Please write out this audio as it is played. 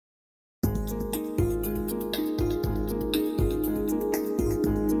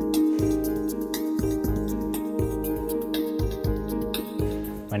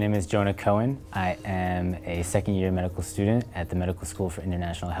My name is Jonah Cohen. I am a second-year medical student at the Medical School for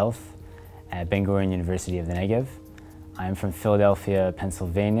International Health at Ben-Gurion University of the Negev. I'm from Philadelphia,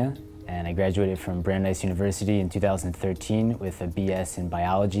 Pennsylvania, and I graduated from Brandeis University in 2013 with a BS in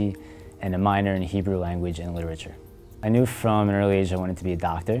biology and a minor in Hebrew language and literature. I knew from an early age I wanted to be a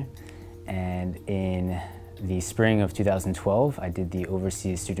doctor, and in the spring of 2012 I did the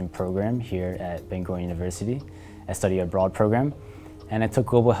overseas student program here at Ben-Gurion University, a study abroad program, and I took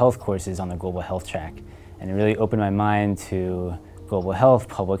global health courses on the global health track, and it really opened my mind to global health,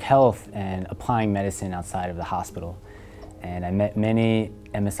 public health, and applying medicine outside of the hospital. And I met many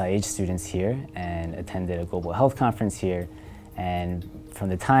MSIH students here and attended a global health conference here. And from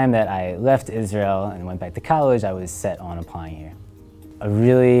the time that I left Israel and went back to college, I was set on applying here. A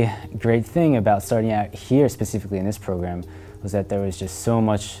really great thing about starting out here, specifically in this program, was that there was just so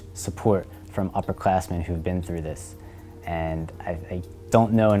much support from upperclassmen who've been through this. And I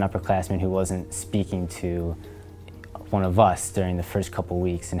don't know an upperclassman who wasn't speaking to one of us during the first couple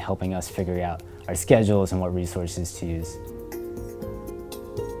weeks and helping us figure out our schedules and what resources to use.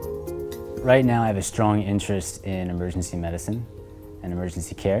 Right now I have a strong interest in emergency medicine and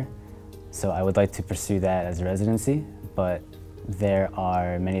emergency care, so I would like to pursue that as a residency, but there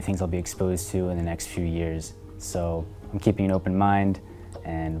are many things I'll be exposed to in the next few years, so I'm keeping an open mind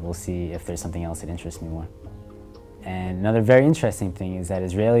and we'll see if there's something else that interests me more. And another very interesting thing is that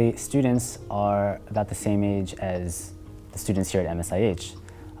Israeli students are about the same age as the students here at MSIH.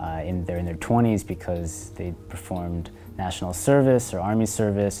 They're in their 20s because they performed national service or army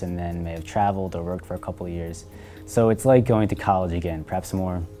service and then may have traveled or worked for a couple of years. So it's like going to college again, perhaps a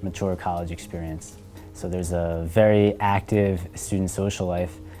more mature college experience. So there's a very active student social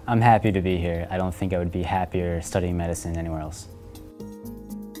life. I'm happy to be here. I don't think I would be happier studying medicine anywhere else.